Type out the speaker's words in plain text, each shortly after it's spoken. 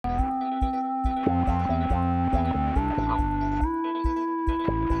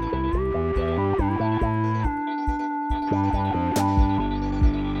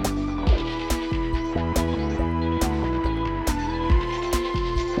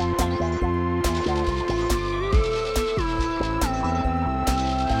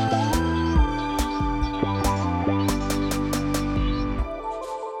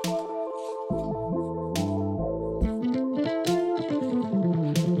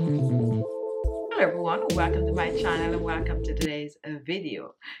everyone, welcome to my channel and welcome to today's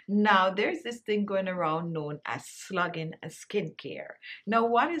video. Now there's this thing going around known as slugging skincare. Now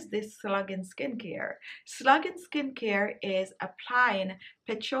what is this slugging skincare? Slugging skincare is applying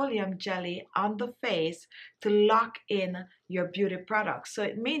petroleum jelly on the face to lock in your beauty products. So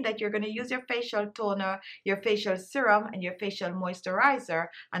it means that you're going to use your facial toner, your facial serum, and your facial moisturizer,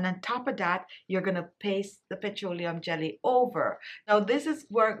 and on top of that you're going to paste the petroleum jelly over. Now this is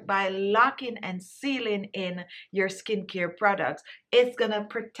work by locking and sealing in your skincare products. It's going to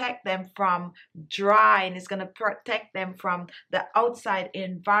protect them from drying, it's going to protect them from the outside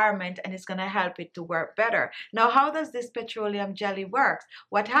environment, and it's going to help it to work better. Now how does this petroleum jelly work?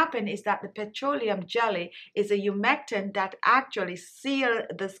 What happened is that the petroleum jelly is a humectant that actually seals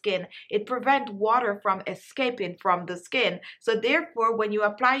the skin. It prevents water from escaping from the skin. So therefore, when you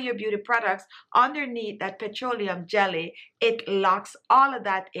apply your beauty products underneath that petroleum jelly, it locks all of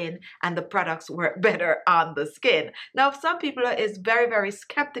that in and the products work better on the skin. Now, some people is very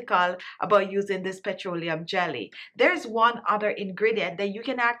skeptical about using this petroleum jelly. There's one other ingredient that you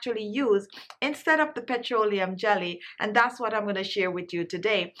can actually use instead of the petroleum jelly, and that's what I'm going to share with you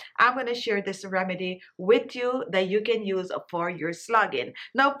today. I'm going to share this remedy with you that you can use for your slugging.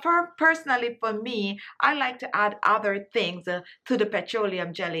 Now, personally for me, I like to add other things to the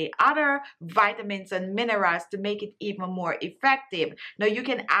petroleum jelly, other vitamins and minerals to make it even more effective. Now, you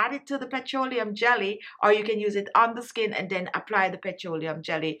can add it to the petroleum jelly, or you can use it on the skin and then apply the petroleum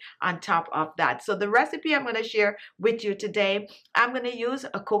jelly on top of that. So the recipe I'm going to share with you today, I'm going to use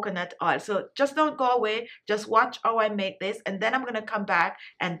a coconut oil. So just don't go away, just watch how I make this, and then I'm going to come back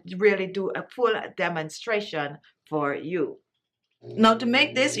and really do a full demonstration for you. Now to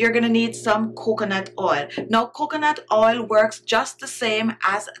make this, you're going to need some coconut oil. Now coconut oil works just the same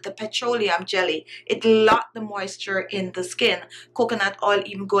as the petroleum jelly. It locks the moisture in the skin. Coconut oil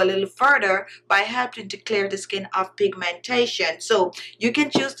even go a little further by helping to clear the skin of pigmentation. So you can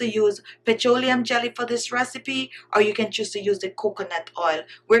choose to use petroleum jelly for this recipe, or you can choose to use the coconut oil.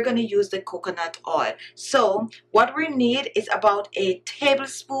 We're going to use the coconut oil. So what we need is about a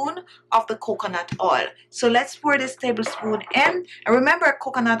tablespoon of the coconut oil. So let's pour this tablespoon in. And remember,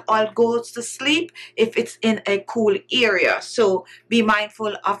 coconut oil goes to sleep if it's in a cool area. So be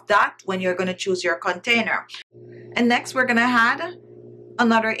mindful of that when you're going to choose your container. And next, we're going to add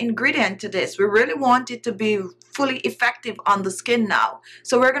another ingredient to this. We really want it to be fully effective on the skin now.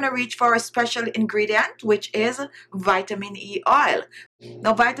 So we're going to reach for a special ingredient, which is vitamin E oil.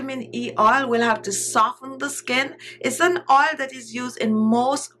 Now vitamin E oil will have to soften the skin. It's an oil that is used in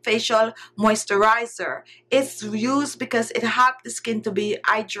most facial moisturizer. It's used because it helps the skin to be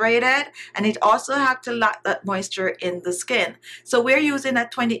hydrated, and it also helps to lock that moisture in the skin. So we're using a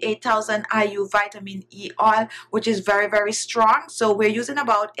 28,000 IU vitamin E oil, which is very strong. So we're using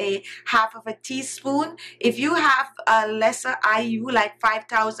about a half of a teaspoon. If you have a lesser IU like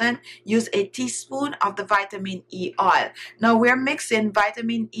 5,000, use a teaspoon of the vitamin E oil. Now we're mixing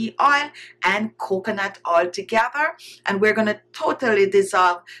vitamin E oil and coconut oil together, and we're going to totally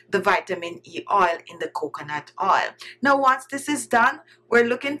dissolve the vitamin E oil in the coconut oil. Now once this is done, we're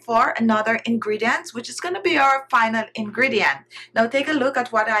looking for another ingredient, which is going to be our final ingredient. Now take a look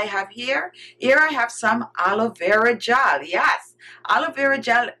at what I have here. Here I have some aloe vera gel. Yes, aloe vera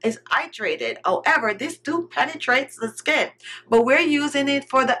gel is hydrated. However, this too penetrates the skin, but we're using it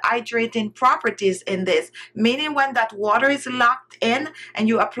for the hydrating properties in this, meaning when that water is locked in and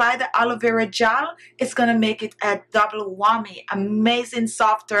you apply the aloe vera gel, it's going to make it a double whammy, amazing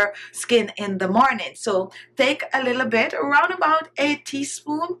softer skin in the morning. So take a little bit, around about a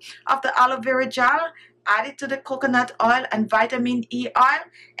teaspoon of the aloe vera gel, add it to the coconut oil and vitamin E oil,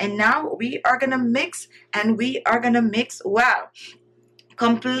 and now we are going to mix, and we are going to mix well.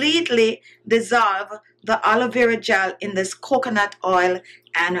 Completely dissolve the aloe vera gel in this coconut oil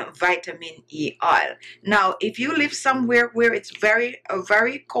and vitamin E oil. Now if you live somewhere where it's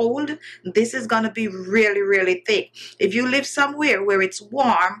very cold, this is going to be really thick. If you live somewhere where it's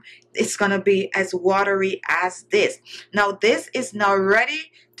warm, it's going to be as watery as this. Now this is now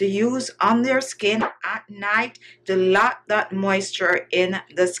ready to use on their skin at night to lock that moisture in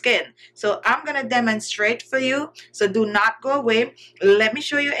the skin. So I'm going to demonstrate for you, so do not go away. Let me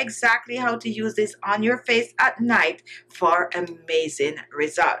show you exactly how to use this on your face at night for amazing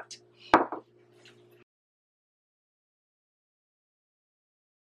result.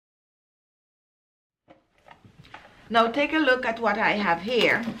 Now take a look at what I have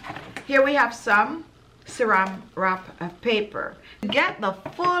here. Here we have some saran wrap paper. To get the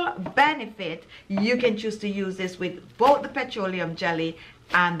full benefit, you can choose to use this with both the petroleum jelly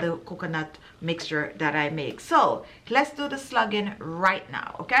and the coconut mixture that I make. So let's do the slugging right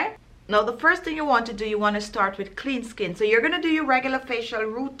now, okay? Now, the first thing you want to do, you want to start with clean skin. So you're going to do your regular facial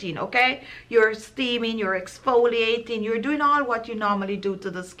routine, okay? You're steaming, you're exfoliating, you're doing all what you normally do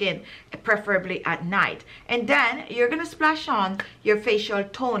to the skin, preferably at night. And then you're going to splash on your facial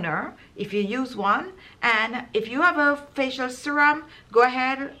toner, if you use one. And if you have a facial serum, go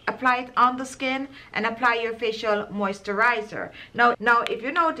ahead, apply it on the skin and apply your facial moisturizer. Now if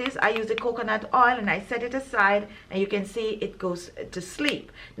you notice, I use a coconut oil and I set it aside, and you can see it goes to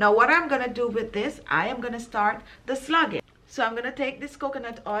sleep. Now what I'm going to do with this, I am going to start the slugging. So I'm going to take this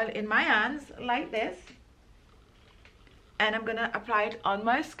coconut oil in my hands like this, and I'm going to apply it on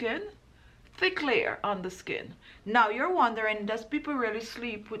my skin. Thick layer on the skin. Now you're wondering, does people really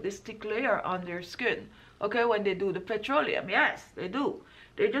sleep with this thick layer on their skin? Okay, when they do the petroleum, yes, they do.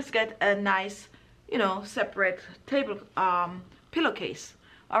 They just get a nice, you know, separate table pillowcase.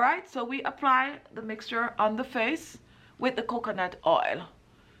 All right, so we apply the mixture on the face with the coconut oil,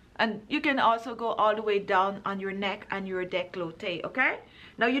 and you can also go all the way down on your neck and your décolleté. Okay,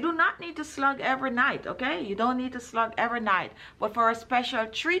 now you do not need to slug every night. Okay, you don't need to slug every night, but for a special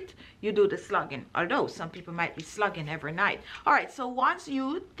treat you do the slugging, although some people might be slugging every night. All right, so once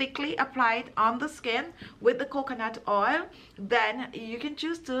you thickly apply it on the skin with the coconut oil, then you can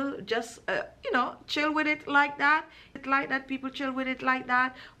choose to just you know, chill with it like that. People chill with it like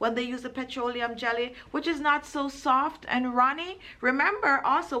that when they use the petroleum jelly, which is not so soft and runny. Remember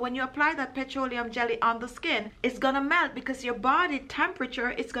also, when you apply that petroleum jelly on the skin, it's gonna melt because your body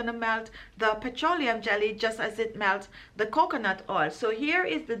temperature is gonna melt the petroleum jelly just as it melts the coconut oil. So here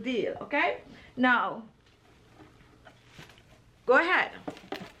is the deal. Okay, now go ahead,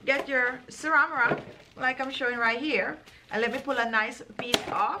 get your serum wrap like I'm showing right here, and let me pull a nice piece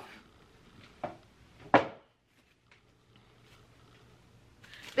off.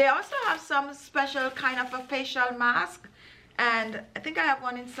 They also have some special kind of a facial mask, and I think I have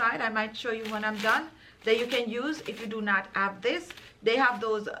one inside. I might show you when I'm done, that you can use if you do not have this. They have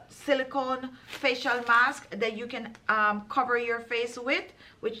those silicone facial masks that you can cover your face with,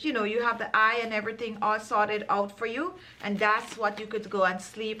 which, you know, you have the eye and everything all sorted out for you, and that's what you could go and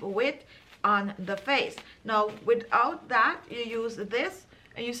sleep with on the face. Now without that, you use this,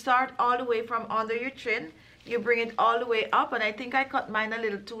 and you start all the way from under your chin. You bring it all the way up, and I think I cut mine a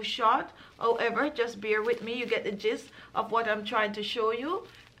little too short. However, just bear with me, you get the gist of what I'm trying to show you,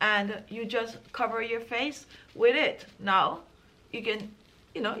 and you just cover your face with it. Now you can,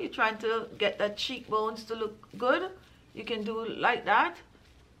 you know, you're trying to get the cheekbones to look good, you can do like that,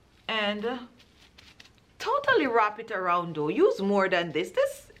 and totally wrap it around though. Use more than this.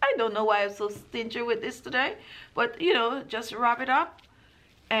 I don't know why I'm so stingy with this today, but you know, just wrap it up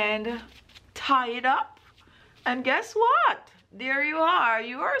and tie it up, and guess what? There you are.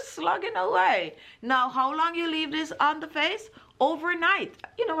 You are slugging away. Now, how long you leave this on the face? Overnight.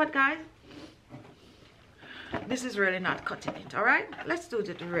 You know what, guys? This is really not cutting it. All right, let's do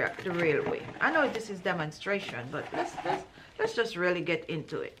it the real way. I know this is demonstration, but let's just really get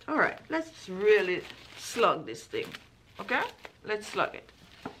into it. All right, let's really slug this thing. Okay, let's slug it.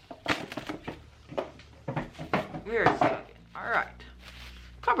 We're slugging. All right,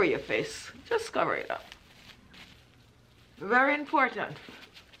 cover your face. Just cover it up. Very important.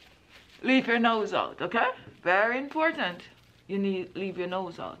 Leave your nose out. Okay, very important. You need leave your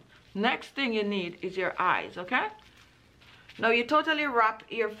nose out. Next thing you need is your eyes. Okay, now you totally wrap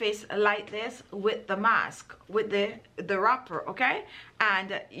your face like this with the mask, with the wrapper. Okay,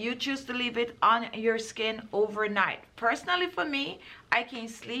 and you choose to leave it on your skin overnight. Personally, for me, I can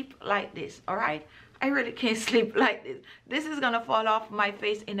sleep like this. All right, I really can't sleep like this. This is gonna fall off my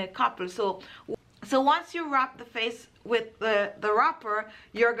face in a couple. So once you wrap the face with the wrapper,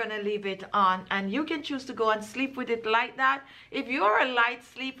 you're gonna leave it on, and you can choose to go and sleep with it like that. If you're a light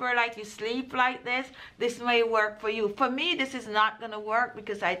sleeper, like you sleep like this may work for you. For me, this is not gonna work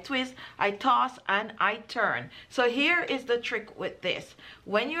because I twist, I toss, and I turn. So here is the trick with this.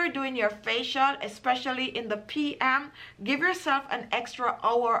 When you're doing your facial, especially in the PM, give yourself an extra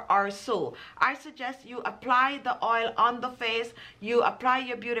hour or so. I suggest you apply the oil on the face, you apply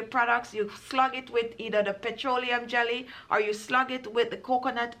your beauty products, you slug it with either the petroleum jelly or you slug it with the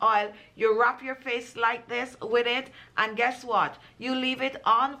coconut oil. You wrap your face like this with it, and guess what? You leave it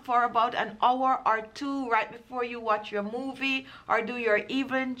on for about an hour or two right before you watch your movie or do your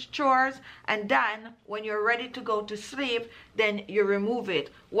evening chores, and then when you're ready to go to sleep, then you remove it.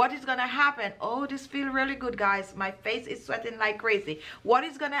 What is gonna happen? Oh, this feels really good, guys. My face is sweating like crazy. What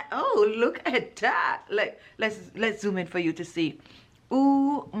is gonna, oh, look at that. Let's zoom in for you to see.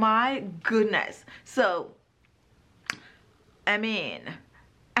 Oh my goodness. So I mean,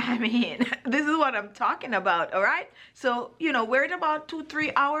 I mean, this is what I'm talking about, all right? So, you know, wear it about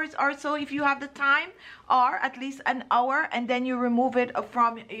 2-3 hours or so if you have the time, or at least an hour, and then you remove it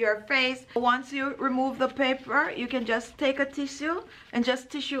from your face. Once you remove the paper, you can just take a tissue and just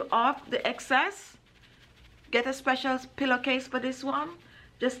tissue off the excess. Get a special pillowcase for this one.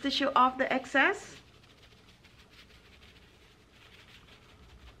 Just tissue off the excess.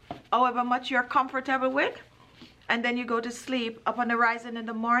 However much you're comfortable with. And then you go to sleep. Upon the rising in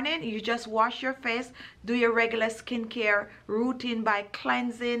the morning, you just wash your face, do your regular skincare routine by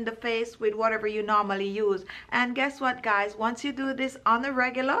cleansing the face with whatever you normally use. And guess what, guys? Once you do this on the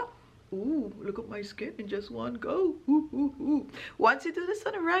regular, ooh, look at my skin in just one go. Ooh, ooh, ooh. Once you do this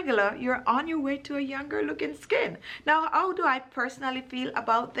on a regular, you're on your way to a younger looking skin. Now, how do I personally feel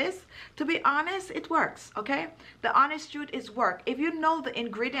about this? To be honest, it works, okay? The honest truth is work. If you know the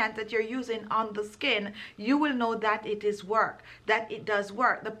ingredient that you're using on the skin, you will know that it is work, that it does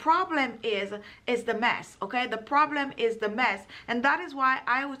work. The problem is the mess, okay? The problem is the mess. And that is why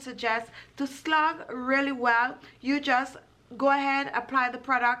I would suggest to slug really well. You just go ahead, apply the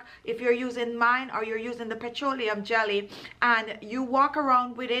product if you're using mine or you're using the petroleum jelly, and you walk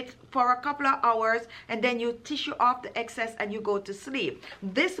around with it for a couple of hours, and then you tissue off the excess and you go to sleep.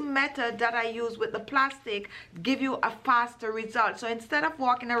 This method that I use with the plastic give you a faster result. So instead of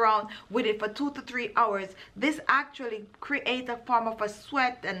walking around with it for 2 to 3 hours, this actually creates a form of a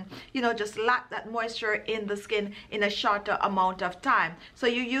sweat and, you know, just lock that moisture in the skin in a shorter amount of time. So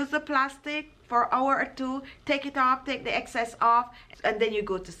you use the plastic for an hour or two, take it off, take the excess off, and then you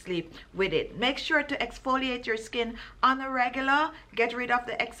go to sleep with it. Make sure to exfoliate your skin on a regular. Get rid of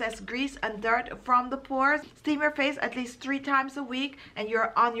the excess grease and dirt from the pores. Steam your face at least 3 times a week, and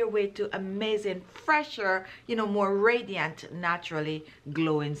you're on your way to amazing, fresher, you know, more radiant, naturally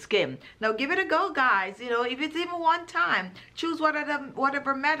glowing skin. Now give it a go, guys. You know, if it's even one time, choose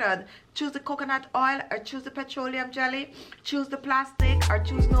whatever method. Choose the coconut oil or choose the petroleum jelly, choose the plastic or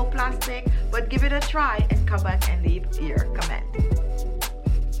choose no plastic, but give it a try and come back and leave your comment.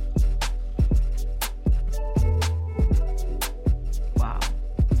 Wow,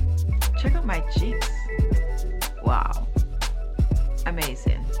 check out my cheeks. Wow,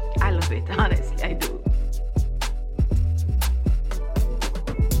 amazing. I love it, honestly, I do.